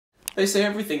They say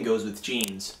everything goes with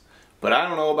jeans, but I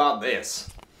don't know about this.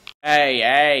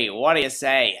 Hey, what do you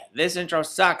say? This intro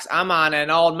sucks. I'm on an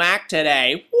old Mac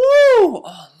today. Woo!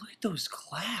 Oh, look at those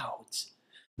clouds.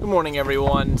 Good morning,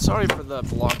 everyone. Sorry for the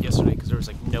vlog yesterday because there was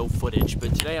like no footage,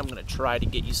 but today I'm gonna try to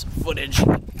get you some footage.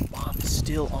 Mom's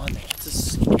still on there. It's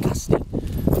disgusting.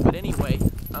 But anyway,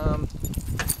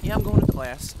 yeah, I'm going to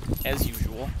class as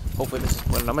usual. Hopefully this is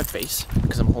putting on my face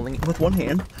because I'm holding it with one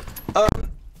hand.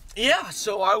 Yeah,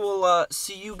 so I will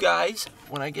see you guys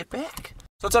when I get back.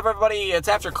 So what's up, everybody? It's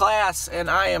after class, and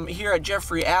I am here at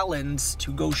Jeffrey Allen's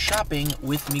to go shopping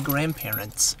with me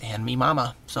grandparents and me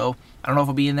mama. So I don't know if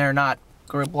I'll be in there or not.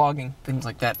 Go blogging, things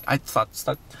like that. I thought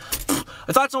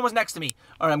someone was next to me.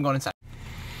 All right, I'm going inside.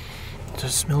 It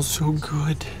just smells so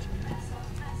good.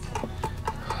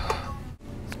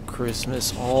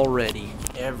 Christmas already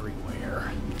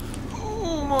everywhere.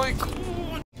 Oh my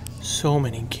God! So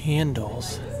many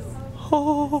candles.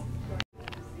 Oh.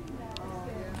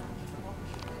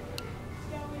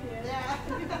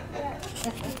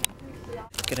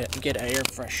 Get an air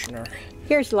freshener.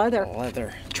 Here's leather.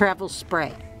 Leather. Travel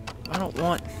spray. I don't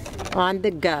want. On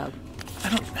the go. I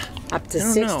don't. Up to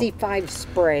 65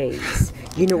 sprays.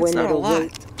 You know when it'll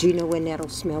really, do you know when that'll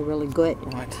smell really good?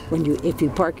 What? If you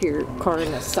park your car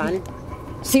in the sun.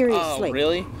 Seriously. Oh,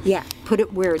 really? Yeah. Put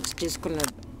it where it's just gonna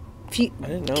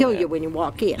kill you when you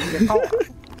walk in your car.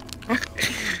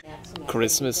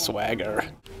 Christmas swagger.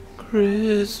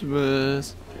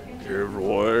 Christmas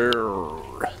everywhere.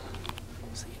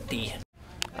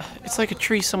 It's like a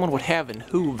tree someone would have in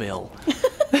Whoville.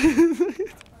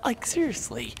 Like,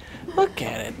 seriously, look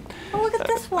at it. Oh, look at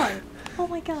this one. Oh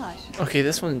my gosh. Okay,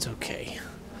 this one's okay.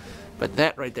 But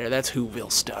that right there, that's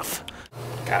Whoville stuff.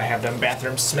 Gotta have them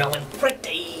bathrooms smelling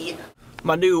pretty.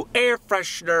 My new air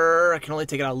freshener. I can only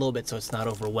take it out a little bit so it's not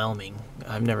overwhelming.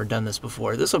 I've never done this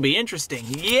before. This will be interesting.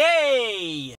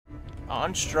 Yay!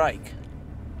 On strike.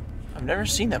 I've never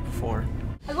seen that before.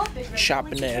 I love big red.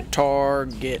 Shopping at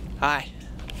Target. Hi.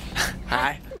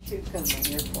 Hi.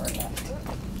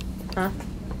 Huh?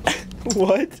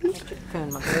 What?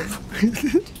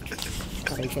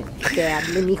 Dad,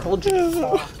 let me hold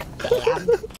you.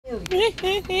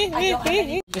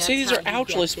 You see, these are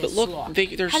ouchless, but look,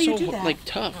 they're so like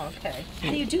tough. Okay.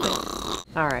 How do you do that?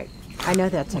 All right. I know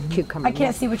that's a cucumber. I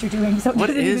can't see what you're doing, so it What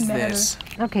doesn't is even matter. this?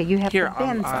 Okay, you have Here, to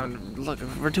bend some. look,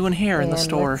 we're doing hair in the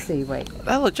store. Let's see, wait.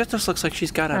 That just looks like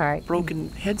she's got a right. broken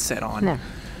headset on. No,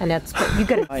 and that's what you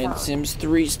gotta Ryan Sims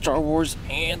 3, Star Wars,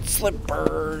 and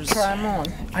slippers. try them on.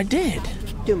 I did.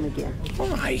 Do them again.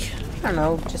 Why? I don't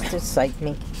know, just to excite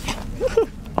me.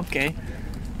 Okay.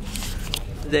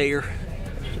 There.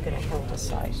 You're gonna hold the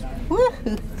size.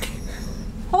 Woohoo!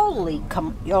 Holy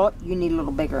oh, you need a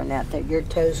little bigger than that. Your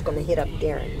toe's gonna hit up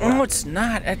there. No, it's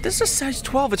not. This is size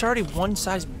 12. It's already one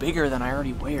size bigger than I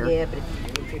already wear. Yeah, but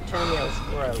if your toenails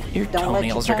grow, Your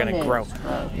toenails are gonna grow.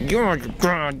 You're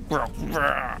gonna grow.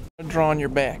 Draw on your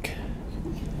back.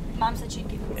 Mom said she'd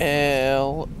give you.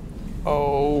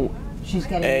 She's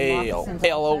getting moccasins.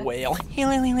 L-O-L.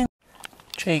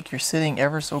 Jake, you're sitting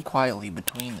ever so quietly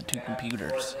between the two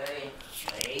computers.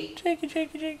 Jakey.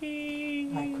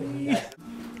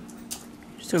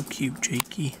 So cute,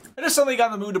 Jakey. I just suddenly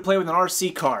got in the mood to play with an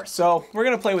RC car, so we're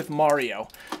gonna play with Mario.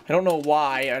 I don't know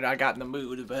why I got in the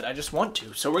mood, but I just want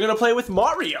to. So we're gonna play with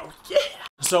Mario. Yeah!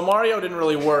 So Mario didn't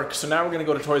really work, so now we're gonna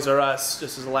go to Toys R Us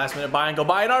just as a last minute buy and go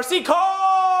buy an RC car!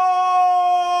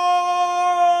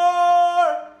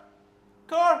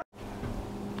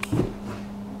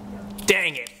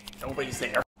 Dang it, nobody's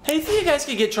there. Hey, think you guys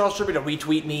could get Charles Trippy to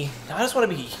retweet me? I just want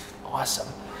to be awesome.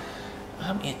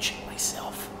 I'm itching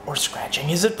myself. Or scratching.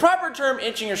 Is it proper term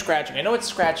itching or scratching? I know it's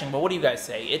scratching, but what do you guys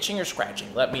say? Itching or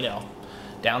scratching? Let me know.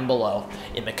 Down below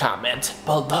in the comment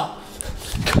below.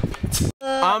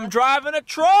 I'm driving a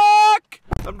truck!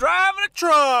 I'm driving a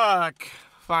truck!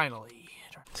 Finally.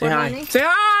 Say hi. Honey? Say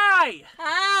hi!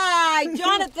 Hi!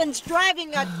 Jonathan's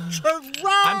driving a truck!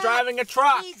 I'm driving a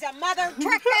truck! He's a mother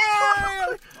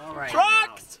trucker! All right.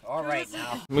 Trucks! Now. All right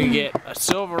now. We get a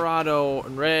Silverado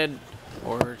in red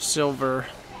or silver.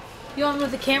 You want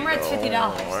with the camera? It's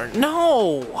 $50.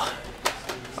 No!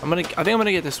 I think I'm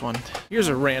gonna get this one. Here's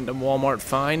a random Walmart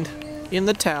find in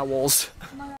the towels.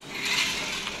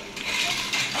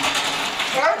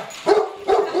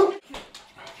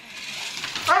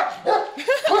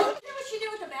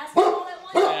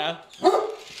 Yeah.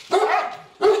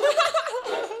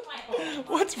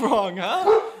 What's wrong, huh?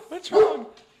 What's wrong?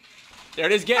 There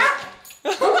it is, get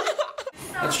it.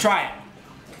 Let's try it.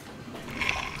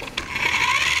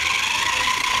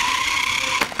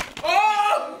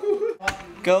 Oh!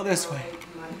 Go this way.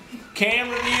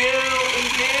 Camera view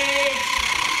engaged.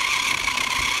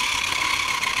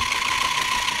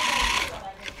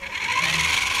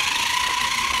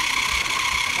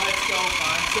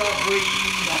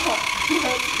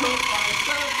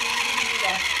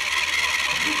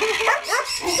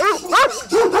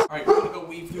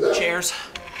 upstairs.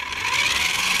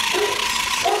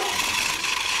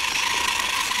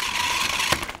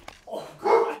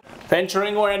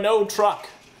 Venturing where no truck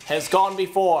has gone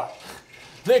before.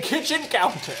 The kitchen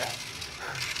counter.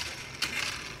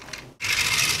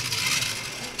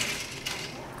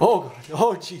 Oh,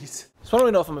 oh, jeez. So I don't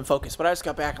even know if I'm in focus, but I just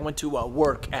got back and went to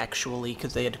work actually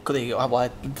because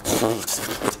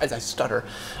as I stutter,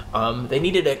 they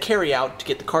needed a carry out to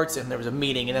get the carts in. There was a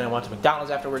meeting, and then I went to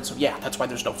McDonald's afterwards. So yeah, that's why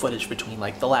there's no footage between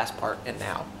like the last part and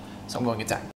now. So I'm going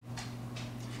inside.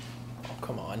 Oh,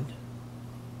 come on.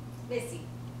 Missy.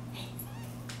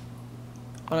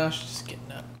 Oh no, she's just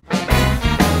getting up.